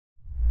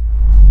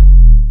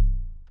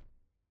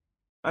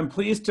I'm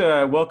pleased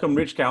to welcome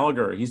Rich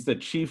Gallagher. He's the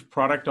Chief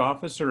Product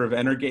Officer of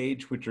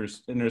Energage, which are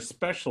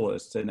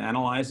specialists in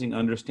analyzing,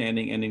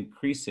 understanding, and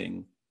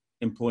increasing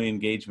employee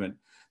engagement.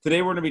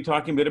 Today, we're going to be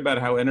talking a bit about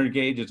how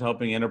Energage is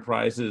helping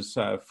enterprises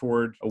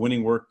forge a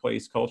winning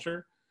workplace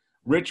culture.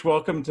 Rich,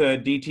 welcome to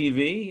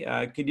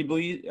DTV. Could you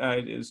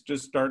please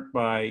just start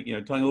by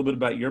telling a little bit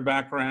about your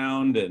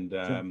background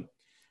and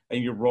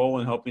your role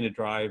in helping to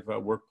drive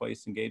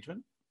workplace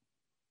engagement?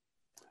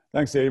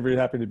 Thanks, Avery.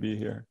 Happy to be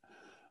here.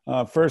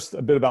 First,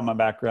 a bit about my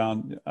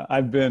background.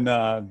 I've been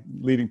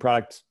leading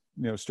product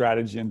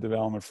strategy and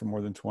development for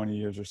more than 20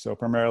 years or so,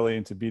 primarily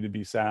into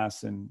B2B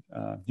SaaS and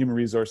human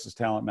resources,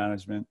 talent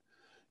management,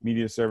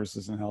 media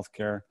services, and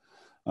healthcare.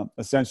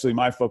 Essentially,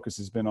 my focus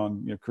has been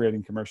on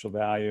creating commercial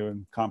value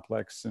in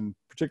complex and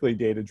particularly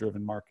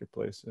data-driven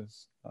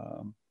marketplaces.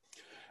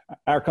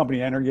 Our company,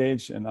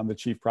 Energage, and I'm the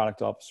Chief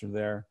Product Officer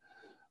there.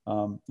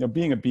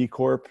 Being a B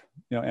Corp,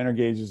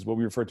 Energage is what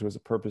we refer to as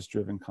a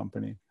purpose-driven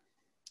company.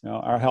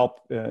 Our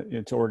help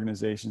to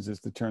organizations is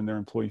to turn their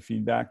employee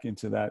feedback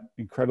into that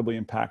incredibly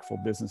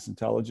impactful business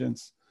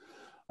intelligence,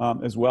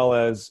 as well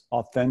as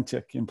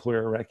authentic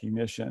employer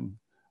recognition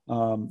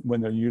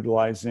when they're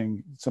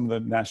utilizing some of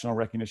the national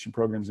recognition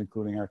programs,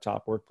 including our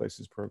Top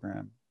Workplaces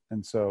program.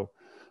 And so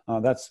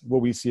that's what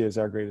we see as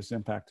our greatest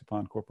impact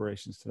upon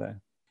corporations today.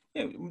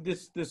 Yeah,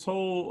 this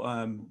whole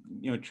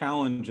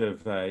challenge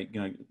of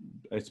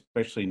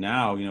especially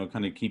now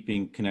kind of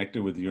keeping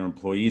connected with your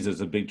employees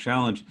is a big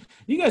challenge.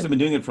 You guys have been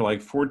doing it for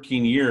like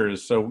 14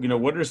 years. So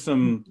what are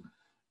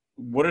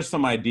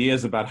some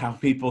ideas about how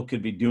people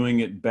could be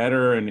doing it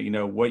better,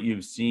 and what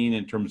you've seen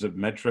in terms of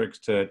metrics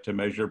to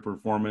measure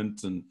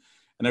performance, and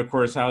of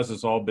course, how has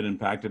this all been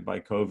impacted by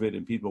COVID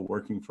and people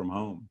working from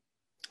home?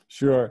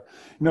 Sure.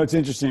 It's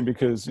interesting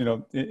because,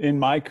 in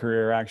my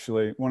career,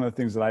 actually, one of the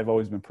things that I've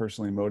always been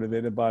personally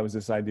motivated by was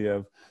this idea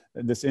of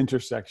this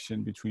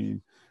intersection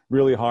between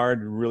really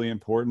hard, really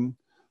important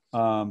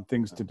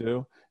things to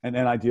do, and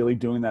ideally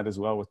doing that as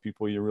well with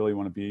people you really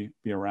want to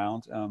be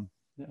around.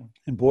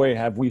 And boy,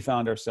 have we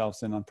found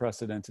ourselves in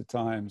unprecedented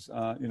times.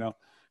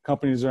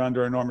 Companies are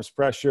under enormous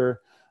pressure,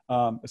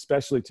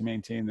 especially to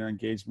maintain their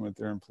engagement with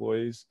their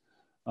employees.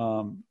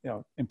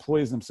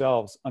 Employees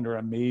themselves under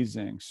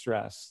amazing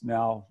stress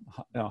now,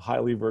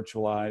 highly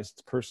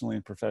virtualized, personally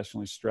and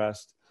professionally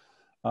stressed.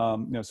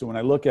 So when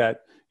I look at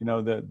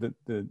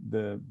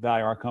the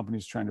value our company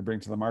is trying to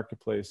bring to the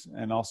marketplace,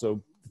 and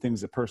also the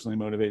things that personally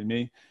motivate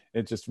me,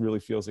 it just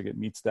really feels like it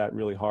meets that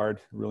really hard,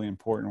 really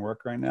important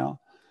work right now.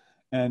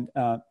 And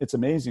it's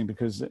amazing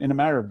because in a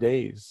matter of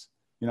days,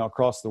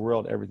 across the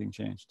world, everything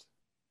changed.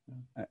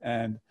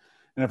 And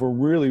if we're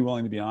really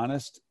willing to be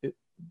honest,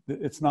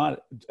 it's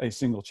not a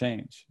single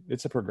change.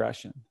 It's a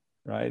progression,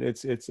 right?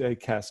 It's a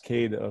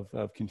cascade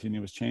of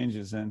continuous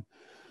changes. And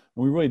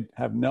we really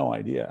have no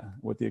idea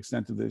what the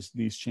extent of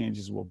these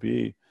changes will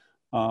be,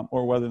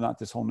 or whether or not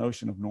this whole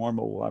notion of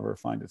normal will ever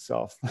find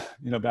itself,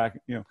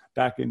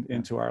 back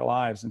into our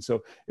lives. And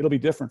so it'll be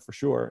different for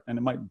sure. And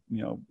it might,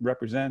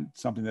 represent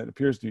something that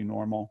appears to be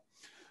normal,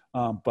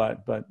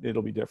 but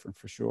it'll be different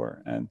for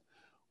sure. And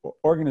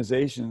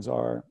organizations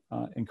are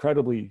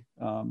incredibly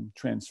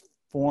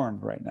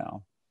transformed right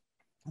now,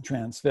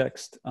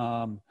 transfixed,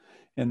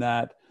 in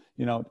that,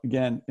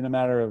 again, in a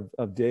matter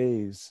of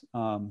days,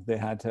 they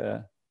had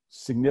to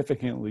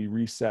significantly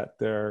reset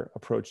their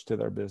approach to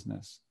their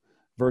business,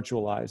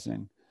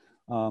 virtualizing,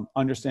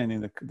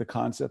 understanding the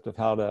concept of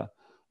how to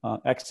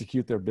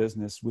execute their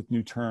business with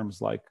new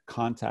terms like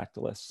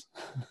contactless,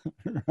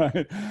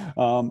 right?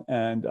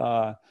 And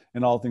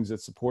all things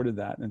that supported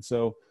that. And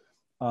so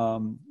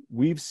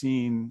we've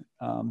seen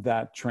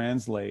that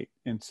translate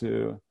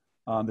into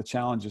the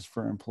challenges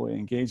for employee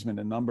engagement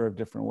in a number of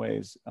different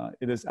ways.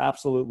 It has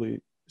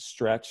absolutely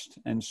stretched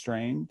and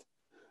strained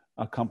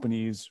a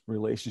company's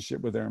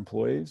relationship with their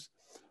employees.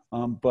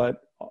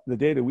 But the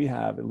data we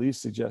have at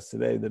least suggests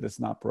today that it's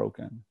not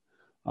broken.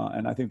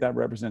 And I think that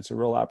represents a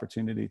real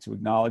opportunity to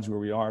acknowledge where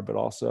we are, but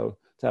also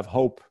to have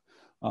hope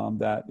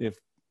that if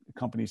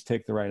companies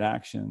take the right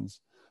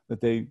actions,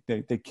 that they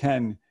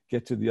can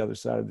get to the other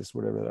side of this,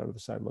 whatever that other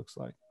side looks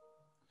like.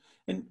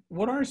 And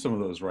what are some of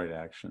those right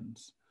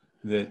actions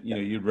that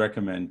you'd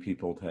recommend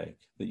people take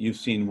that you've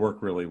seen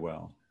work really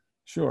well?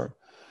 Sure.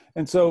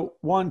 And so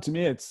one, to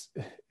me, it's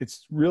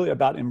really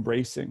about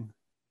embracing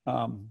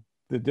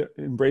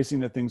embracing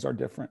that things are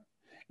different,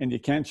 and you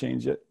can't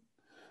change it,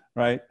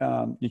 right?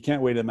 You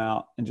can't wait them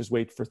out and just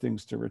wait for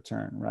things to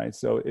return, right?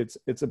 So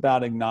it's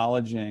about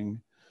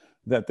acknowledging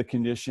that the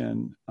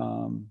condition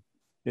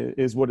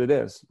is what it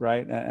is,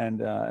 right?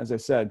 And as I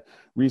said,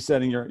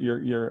 resetting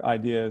your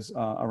ideas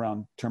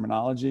around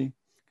terminology.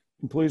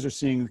 Employees are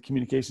seeing the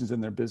communications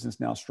in their business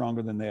now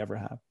stronger than they ever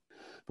have.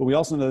 But we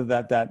also know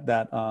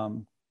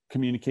that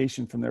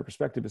communication from their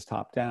perspective is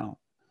top down.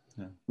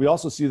 Yeah. We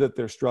also see that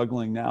they're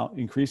struggling now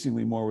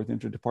increasingly more with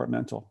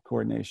interdepartmental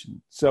coordination.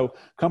 So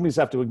companies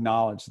have to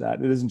acknowledge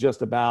that it isn't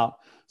just about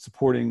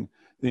supporting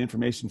the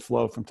information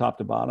flow from top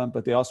to bottom,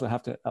 but they also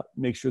have to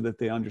make sure that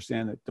they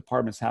understand that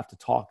departments have to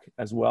talk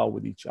as well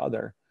with each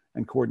other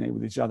and coordinate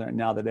with each other. And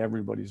now that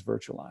everybody's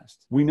virtualized,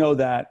 we know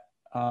that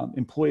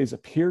employees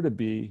appear to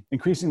be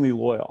increasingly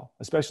loyal,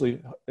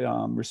 especially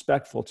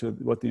respectful to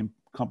what the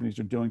companies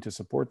are doing to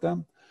support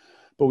them.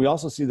 But we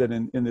also see that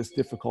in this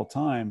difficult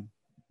time,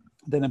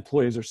 that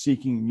employees are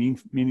seeking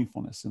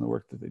meaningfulness in the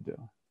work that they do,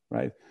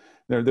 right?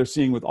 They're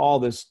seeing with all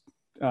this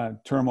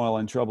turmoil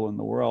and trouble in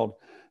the world,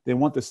 they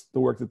want the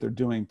work that they're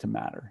doing to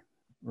matter,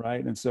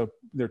 right? And so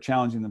they're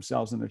challenging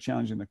themselves and they're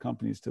challenging the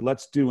companies to,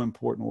 let's do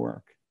important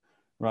work,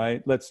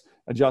 right? Let's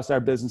adjust our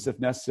business if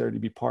necessary to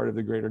be part of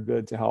the greater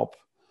good, to help,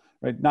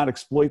 right? Not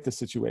exploit the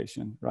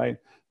situation, right?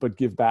 But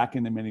give back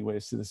in many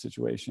ways to the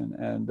situation.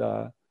 And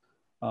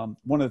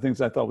one of the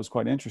things I thought was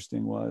quite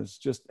interesting was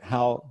just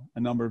how a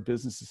number of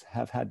businesses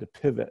have had to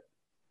pivot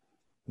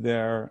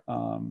their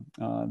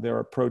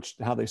approach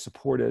to how they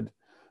supported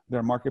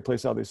their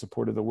marketplace, how they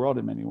supported the world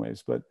in many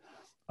ways. But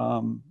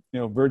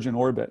Virgin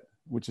Orbit,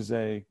 which is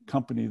a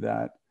company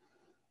that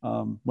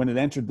when it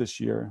entered this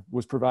year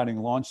was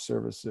providing launch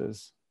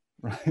services,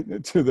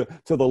 right, to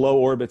the low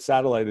orbit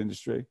satellite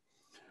industry.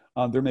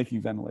 They're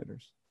making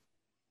ventilators,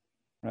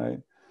 right?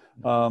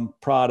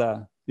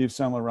 Prada, Yves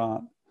Saint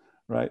Laurent,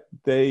 right?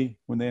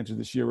 When they entered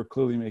this year, were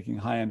clearly making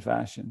high-end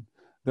fashion.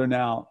 They're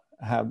now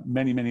have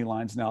many, many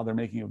lines now they're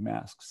making of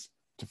masks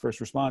to first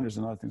responders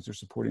and other things. They're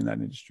supporting that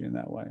industry in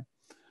that way.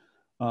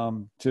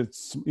 To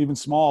even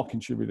small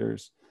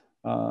contributors,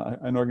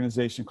 an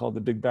organization called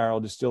the Big Barrel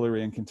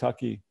Distillery in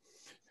Kentucky,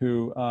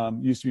 who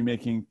used to be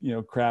making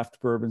craft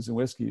bourbons and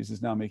whiskeys,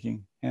 is now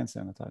making hand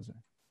sanitizer.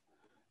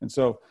 And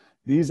so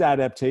these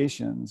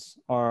adaptations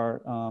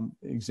are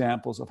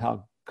examples of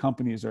how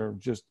companies are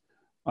just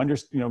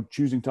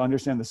choosing to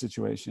understand the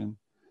situation,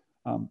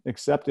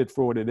 accept it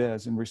for what it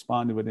is, and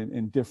respond to it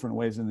in different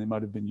ways than they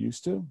might have been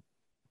used to,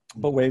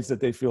 but ways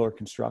that they feel are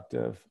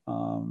constructive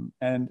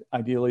and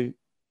ideally,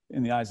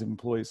 in the eyes of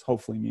employees,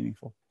 hopefully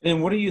meaningful.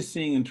 And what are you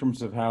seeing in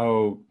terms of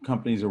how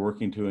companies are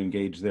working to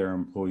engage their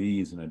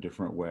employees in a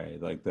different way,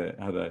 like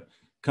how the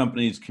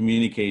company's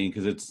communicating?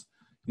 Because it's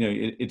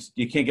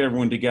you can't get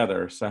everyone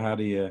together, so how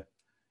do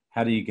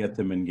you get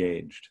them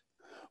engaged?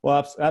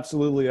 Well,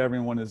 absolutely,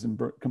 everyone is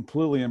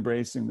completely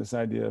embracing this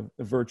idea of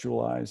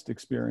virtualized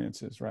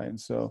experiences, right?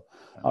 And so,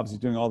 obviously,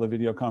 doing all the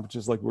video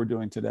conferences like we're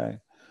doing today,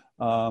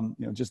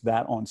 just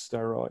that on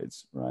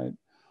steroids, right?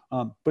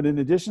 But in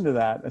addition to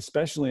that,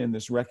 especially in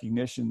this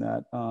recognition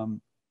that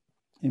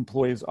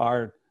employees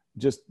are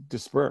just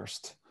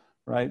dispersed,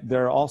 right?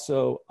 They're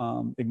also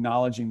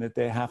acknowledging that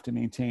they have to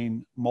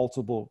maintain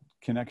multiple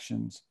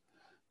connections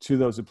to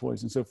those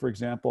employees. And so, for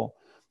example,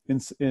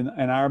 in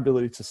our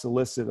ability to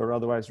solicit or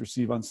otherwise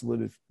receive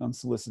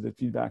unsolicited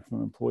feedback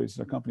from employees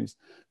or companies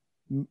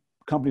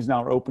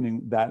now are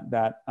opening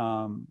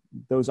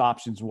those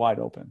options wide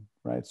open,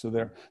 right? So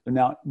they're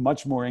now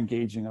much more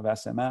engaging of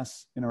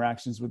SMS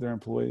interactions with their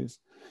employees,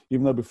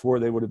 even though before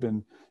they would have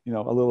been, a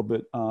little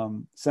bit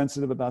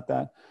sensitive about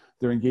that.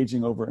 They're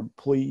engaging over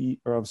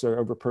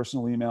over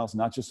personal emails,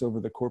 not just over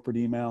the corporate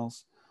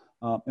emails.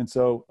 And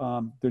so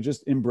they're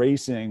just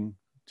embracing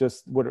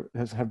just what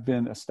have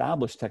been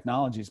established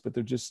technologies, but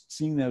they're just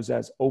seeing those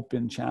as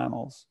open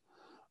channels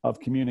of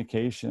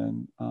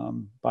communication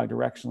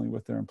bidirectionally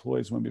with their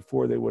employees, when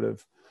before they would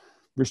have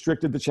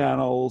restricted the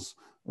channels,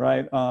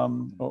 right?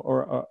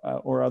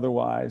 Or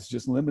otherwise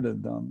just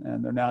limited them.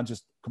 And they're now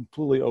just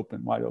completely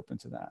wide open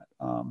to that.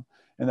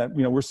 And that,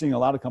 we're seeing a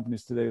lot of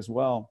companies today as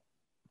well,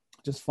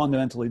 just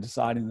fundamentally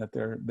deciding that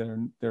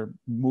they're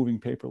moving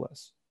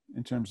paperless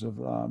in terms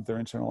of their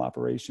internal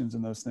operations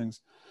and those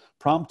things,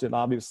 prompted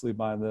obviously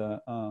by the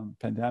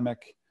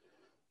pandemic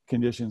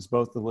conditions,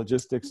 both the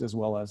logistics as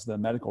well as the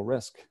medical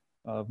risk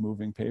of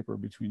moving paper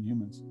between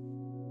humans.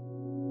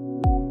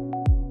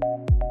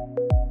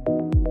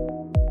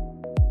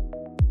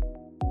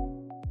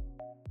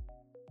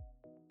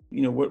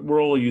 What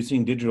role are you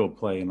seeing digital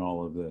play in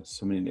all of this?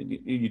 I mean,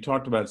 you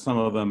talked about some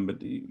of them,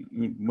 but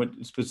what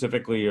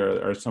specifically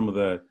are some of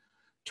the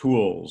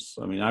tools?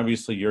 I mean,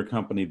 obviously your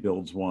company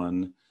builds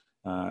one.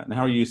 And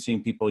how are you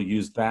seeing people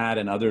use that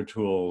and other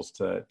tools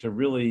to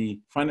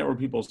really find out where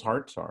people's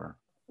hearts are?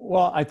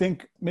 Well, I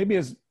think maybe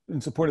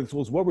in support of the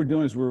tools, what we're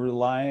doing is we're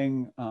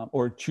relying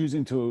or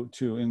choosing to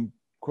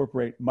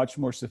incorporate much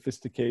more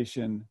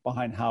sophistication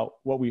behind how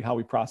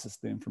we process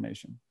the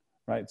information,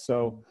 right?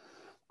 So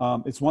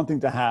it's one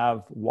thing to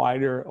have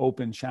wider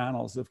open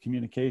channels of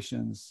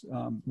communications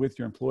with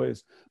your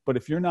employees, but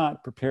if you're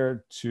not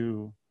prepared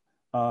to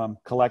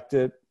collect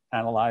it,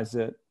 analyze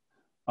it,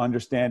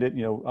 understand it,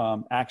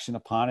 action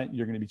upon it,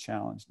 you're going to be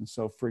challenged. And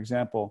so, for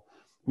example,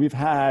 we've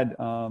had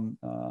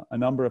a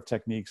number of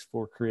techniques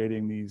for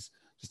creating these,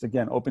 just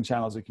again, open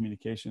channels of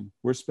communication.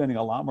 We're spending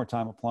a lot more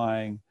time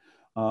applying,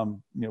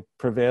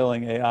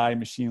 prevailing AI,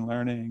 machine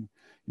learning,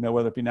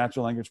 whether it be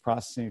natural language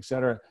processing, et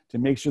cetera, to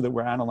make sure that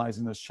we're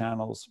analyzing those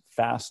channels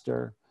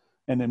faster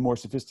and in more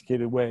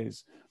sophisticated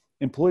ways.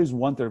 Employees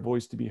want their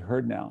voice to be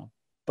heard now,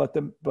 but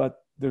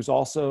there's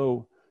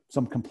also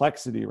some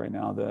complexity right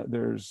now.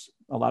 There's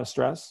a lot of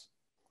stress,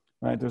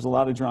 right? There's a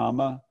lot of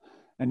drama.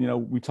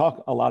 And, we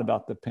talk a lot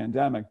about the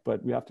pandemic,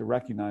 but we have to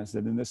recognize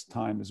that in this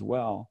time as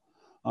well,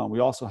 we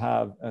also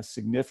have a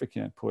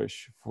significant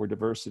push for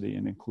diversity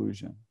and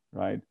inclusion,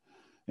 right?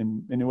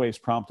 In many ways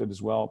prompted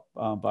as well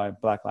by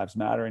Black Lives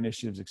Matter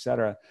initiatives, et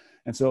cetera.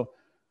 And so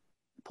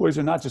employees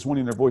are not just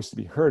wanting their voice to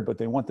be heard, but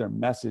they want their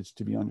message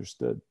to be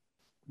understood.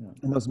 Yeah.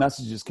 And those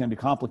messages can be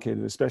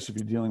complicated, especially if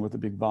you're dealing with a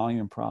big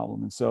volume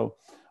problem. And so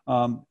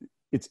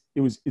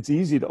it's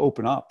easy to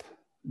open up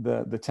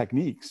the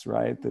techniques,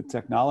 right? The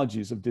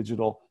technologies of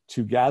digital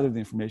to gather the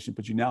information,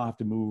 but you now have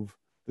to move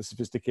the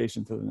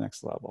sophistication to the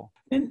next level.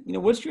 And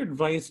what's your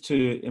advice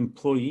to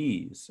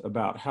employees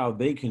about how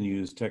they can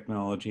use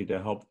technology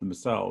to help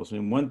themselves? I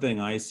mean, one thing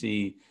I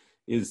see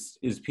is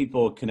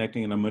people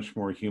connecting on a much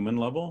more human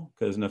level,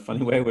 because in a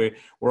funny way,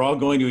 we're all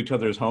going to each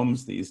other's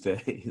homes these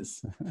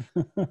days.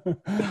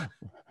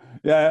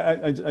 Yeah,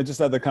 I just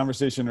had the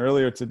conversation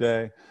earlier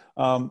today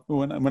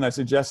when I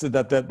suggested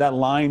that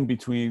line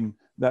between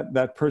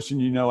that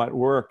person at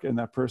work and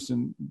that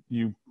person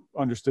you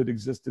understood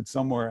existed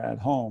somewhere at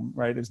home,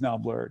 right, is now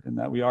blurred, and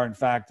that we are in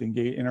fact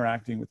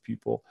interacting with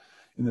people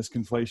in this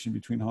conflation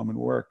between home and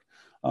work.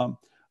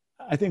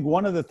 I think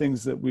one of the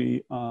things that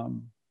we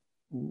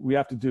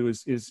have to do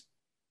is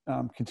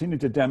continue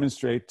to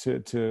demonstrate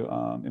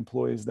to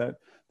employees that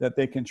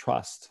they can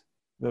trust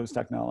those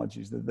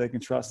technologies, that they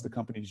can trust the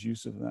company's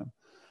use of them.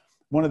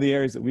 One of the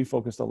areas that we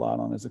focused a lot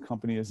on as a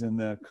company is in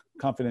the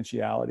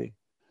confidentiality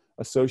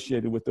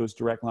associated with those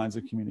direct lines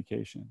of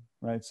communication,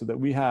 right? So that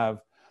we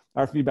have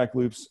our feedback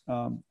loops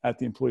at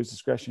the employee's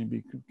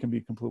discretion can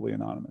be completely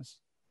anonymous,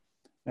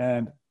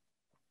 and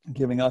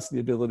giving us the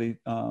ability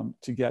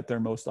to get their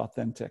most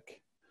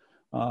authentic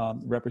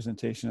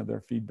representation of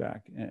their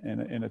feedback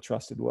in a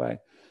trusted way.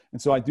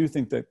 And so I do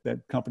think that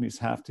companies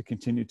have to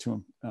continue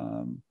to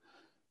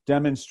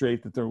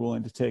demonstrate that they're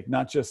willing to take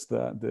not just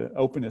the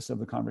openness of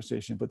the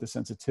conversation, but the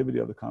sensitivity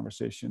of the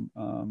conversation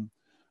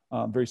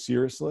very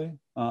seriously,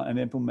 and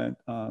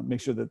make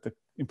sure that the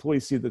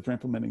employees see that they're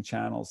implementing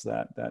channels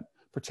that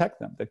protect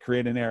them, that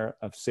create an air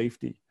of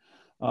safety.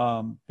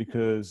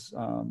 Because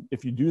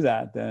if you do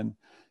that, then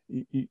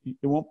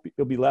it'll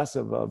be less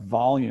of a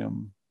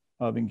volume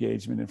of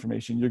engagement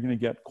information. You're going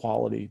to get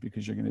quality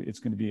because it's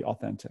going to be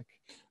authentic.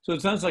 So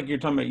it sounds like you're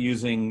talking about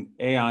using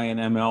AI and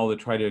ML to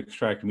try to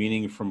extract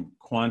meaning from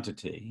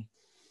quantity,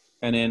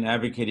 and then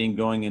advocating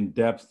going in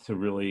depth to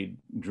really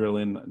drill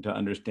in to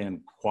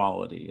understand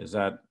quality.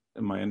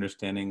 Am I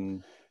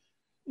understanding?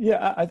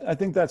 Yeah, I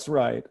think that's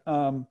right.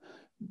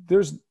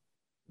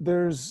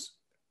 There's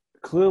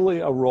clearly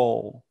a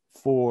role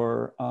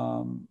for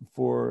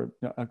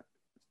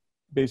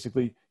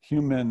basically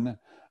human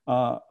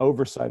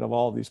oversight of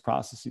all of these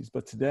processes.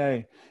 But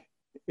today,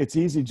 it's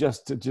easy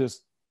to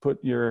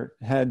put your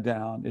head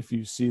down if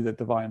you see that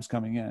the volume's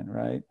coming in,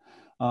 right?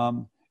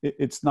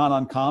 It's not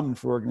uncommon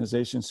for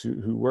organizations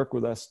who work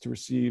with us to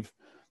receive,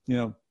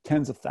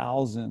 tens of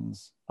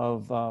thousands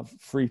of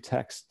free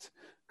text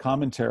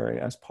commentary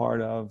as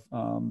part of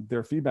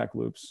their feedback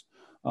loops.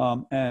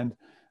 And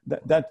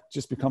that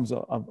just becomes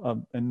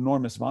an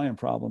enormous volume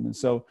problem. And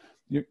so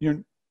you're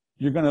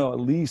going to at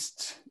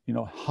least,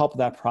 help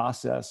that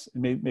process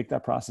and make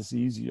that process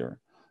easier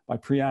by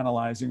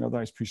pre-analyzing or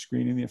otherwise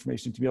pre-screening the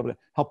information to be able to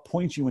help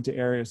point you into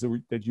areas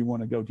that you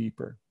want to go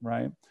deeper,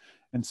 right?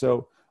 And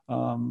so,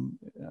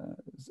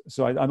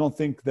 I don't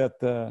think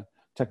that the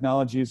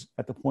technology is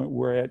at the point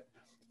where it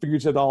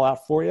figures it all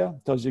out for you,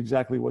 tells you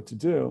exactly what to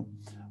do,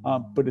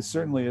 but it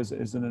certainly is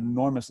an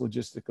enormous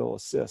logistical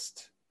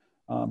assist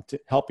to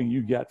helping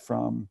you get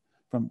from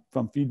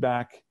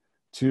feedback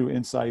to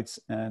insights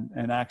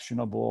and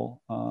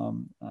actionable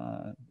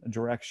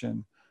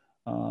direction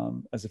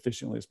as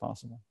efficiently as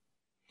possible.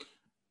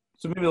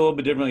 So maybe a little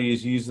bit differently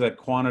is use that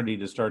quantity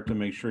to start to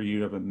make sure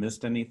you haven't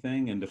missed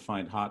anything and to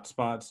find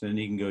hotspots, and then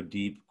you can go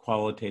deep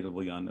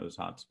qualitatively on those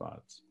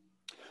hotspots.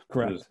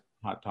 Correct. Those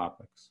hot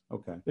topics.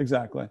 Okay.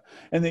 Exactly.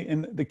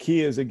 And the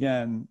key is,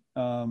 again,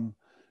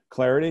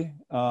 clarity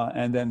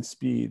and then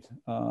speed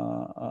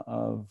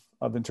of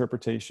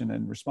interpretation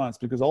and response,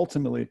 because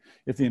ultimately,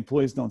 if the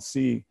employees don't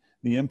see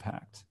the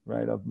impact,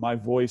 right, of my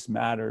voice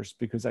matters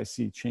because I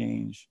see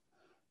change,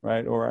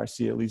 right, or I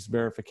see at least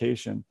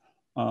verification,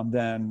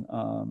 then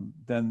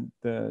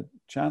the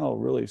channel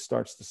really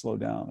starts to slow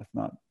down, if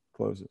not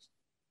closes.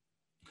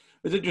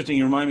 It's interesting.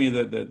 You remind me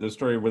of the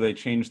story where they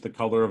changed the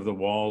color of the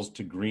walls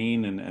to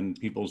green and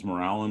people's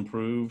morale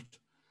improved.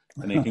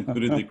 And they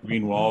concluded the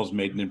green walls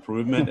made an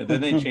improvement. And then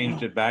they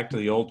changed it back to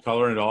the old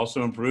color and it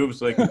also improved.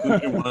 So the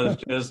conclusion was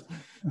just,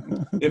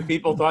 if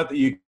people thought that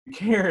you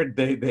cared,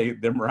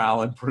 their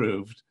morale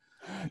improved.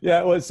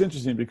 Yeah, well, it's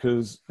interesting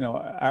because,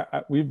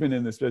 we've been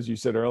in this, as you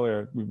said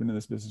earlier, we've been in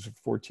this business for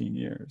 14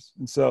 years.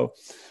 And so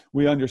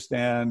we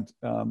understand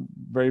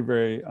very,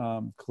 very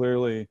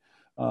clearly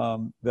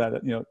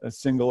that, a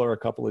single or a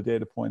couple of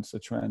data points a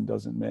trend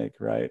doesn't make,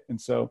 right? And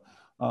so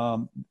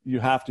you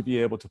have to be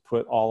able to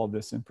put all of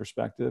this in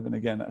perspective. And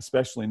again,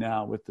 especially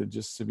now with the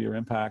just severe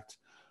impact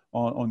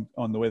on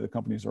the way the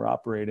companies are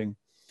operating,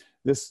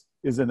 this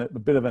is a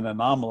bit of an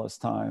anomalous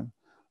time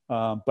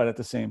but at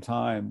the same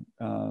time,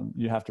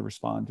 you have to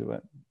respond to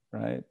it,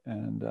 right?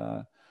 And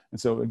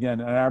so again,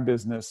 in our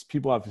business,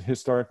 people have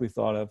historically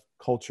thought of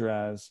culture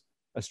as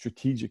a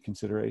strategic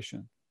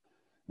consideration.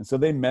 And so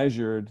they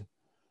measured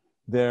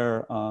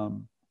their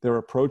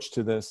approach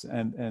to this,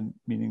 and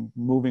meaning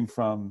moving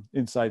from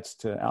insights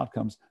to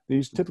outcomes.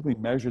 They typically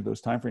measured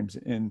those timeframes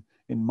in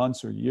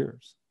months or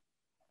years.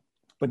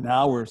 But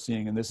now we're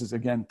seeing, and this has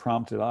again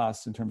prompted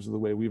us in terms of the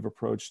way we've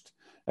approached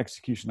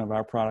execution of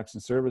our products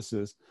and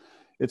services,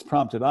 it's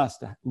prompted us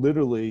to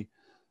literally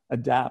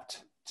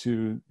adapt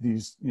to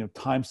these,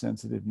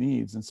 time-sensitive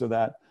needs. And so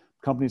that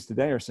companies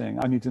today are saying,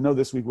 I need to know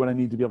this week what I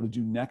need to be able to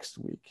do next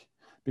week,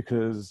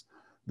 because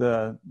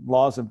the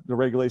laws and the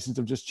regulations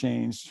have just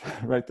changed,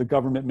 right? The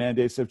government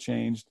mandates have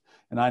changed,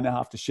 and I now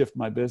have to shift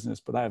my business,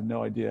 but I have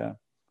no idea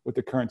what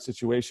the current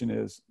situation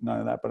is, none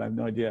of that, but I have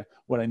no idea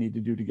what I need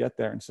to do to get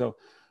there. And so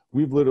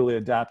we've literally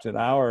adapted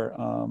our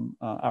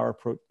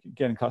approach,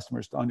 getting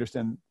customers to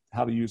understand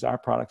how to use our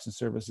products and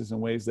services in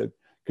ways that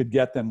could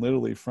get them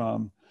literally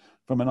from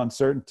an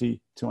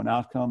uncertainty to an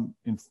outcome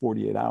in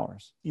 48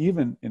 hours.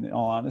 Even in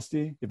all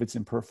honesty, if it's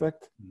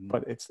imperfect,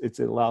 but it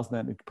allows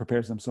them, it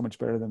prepares them so much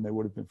better than they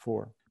would have been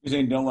before. You're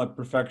saying don't let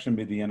perfection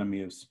be the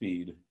enemy of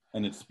speed,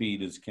 and its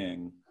speed is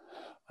king.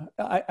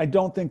 I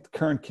don't think the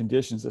current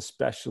conditions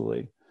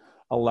especially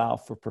allow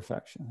for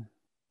perfection.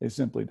 They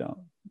simply don't,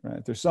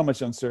 right? There's so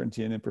much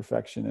uncertainty and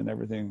imperfection in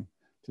everything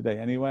today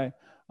anyway.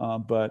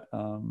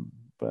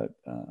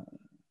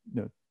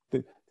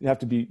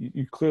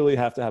 You clearly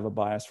have to have a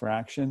bias for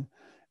action,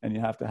 and you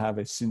have to have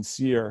a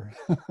sincere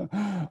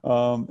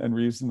and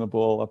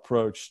reasonable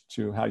approach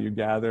to how you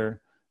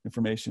gather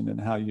information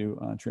and how you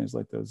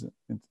translate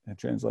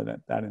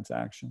that into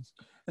actions.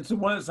 And so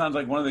it sounds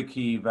like one of the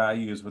key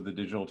values with the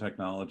digital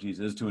technologies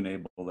is to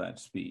enable that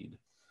speed,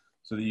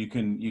 so that you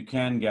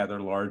can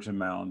gather large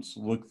amounts,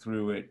 look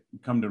through it,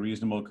 come to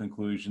reasonable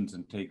conclusions,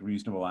 and take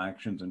reasonable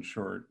actions in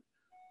short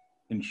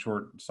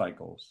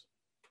cycles.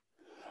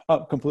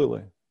 Oh,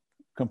 completely.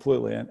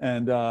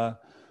 And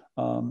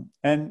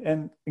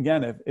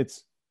again, if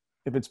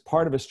it's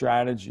part of a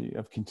strategy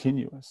of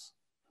continuous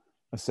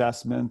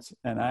assessment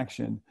and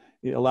action,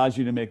 it allows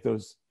you to make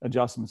those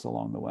adjustments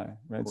along the way,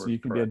 right? So you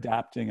can be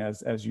adapting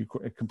as you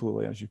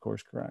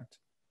course correct,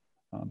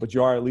 but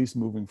you are at least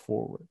moving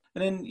forward.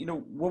 And then,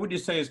 what would you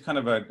say is kind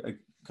of a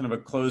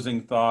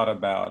closing thought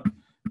about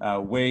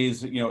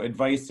ways,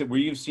 advice that where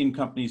you've seen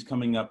companies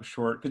coming up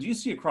short, because you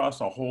see across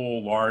a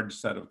whole large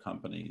set of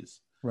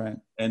companies. Right.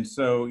 And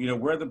so,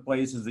 where are the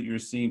places that you're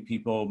seeing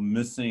people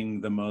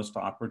missing the most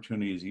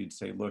opportunities? You'd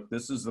say, look,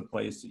 this is the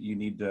place that you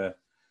need to,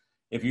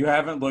 if you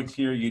haven't looked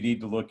here, you need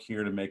to look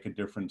here to make a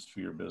difference for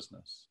your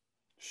business.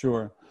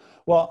 Sure.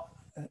 Well,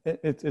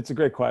 it's a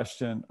great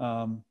question.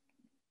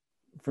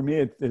 For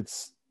me,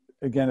 it's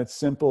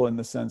simple in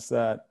the sense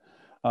that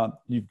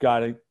you've got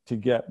to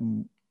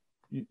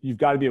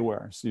be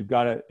aware. So you've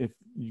got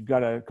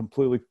to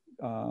completely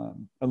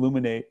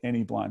illuminate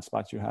any blind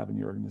spots you have in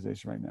your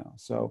organization right now.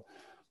 So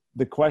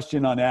the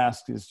question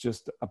unasked is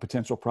just a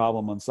potential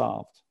problem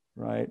unsolved,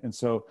 right? And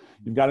so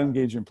you've got to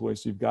engage your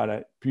employees. So you've got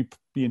to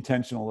be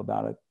intentional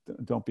about it.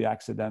 Don't be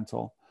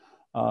accidental.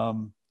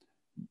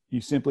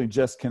 You simply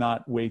just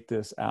cannot wait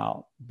this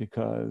out,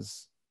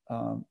 because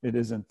there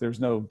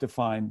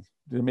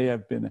may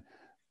have been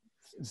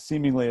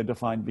seemingly a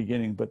defined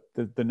beginning, but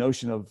the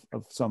notion of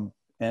some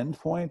end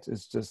point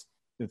is just,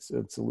 it's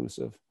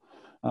elusive.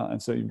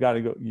 And so you've got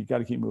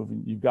to keep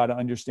moving. You've got to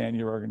understand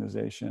your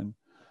organization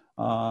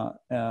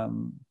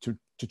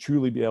to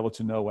truly be able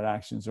to know what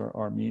actions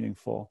are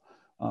meaningful.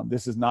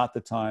 This is not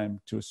the time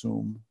to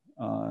assume.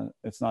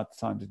 It's not the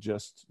time to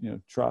just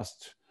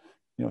trust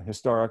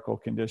historical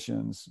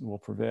conditions will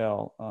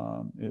prevail.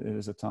 It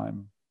is a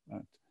time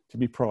to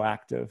be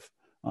proactive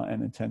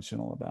and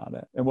intentional about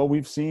it. And what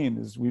we've seen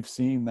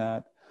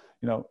that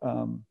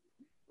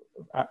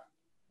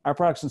our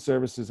products and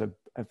services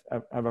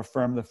have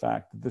affirmed the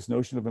fact that this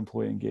notion of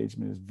employee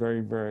engagement is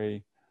very,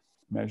 very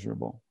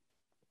measurable,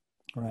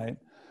 right?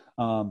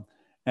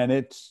 And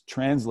it's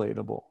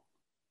translatable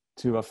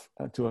to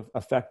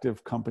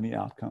effective company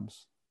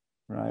outcomes,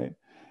 right?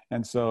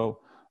 And so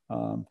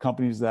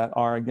companies that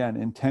are, again,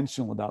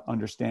 intentional about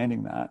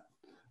understanding that,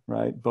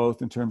 right,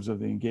 both in terms of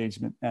the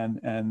engagement and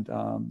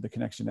the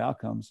connection to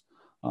outcomes,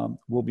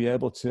 will be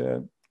able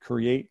to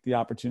create the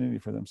opportunity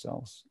for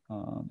themselves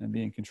and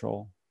be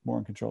more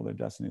in control of their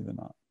destiny than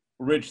not.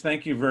 Rich,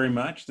 thank you very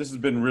much. This has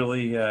been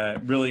really,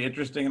 really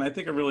interesting, and I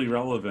think really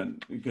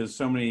relevant, because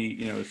so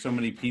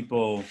many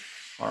people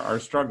are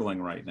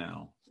struggling right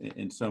now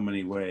in so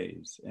many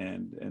ways,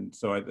 and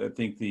so I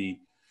think the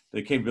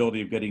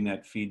capability of getting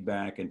that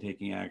feedback and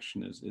taking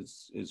action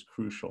is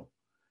crucial.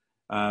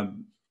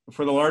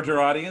 For the larger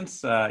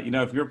audience,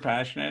 if you're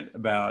passionate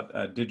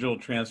about digital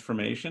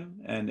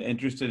transformation and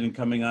interested in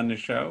coming on the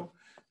show,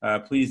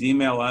 please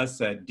email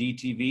us at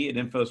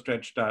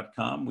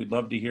dtv@infostretch.com. We'd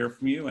love to hear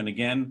from you. And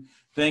again,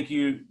 thank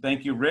you,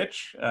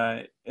 Rich.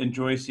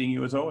 Enjoy seeing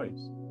you as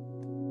always.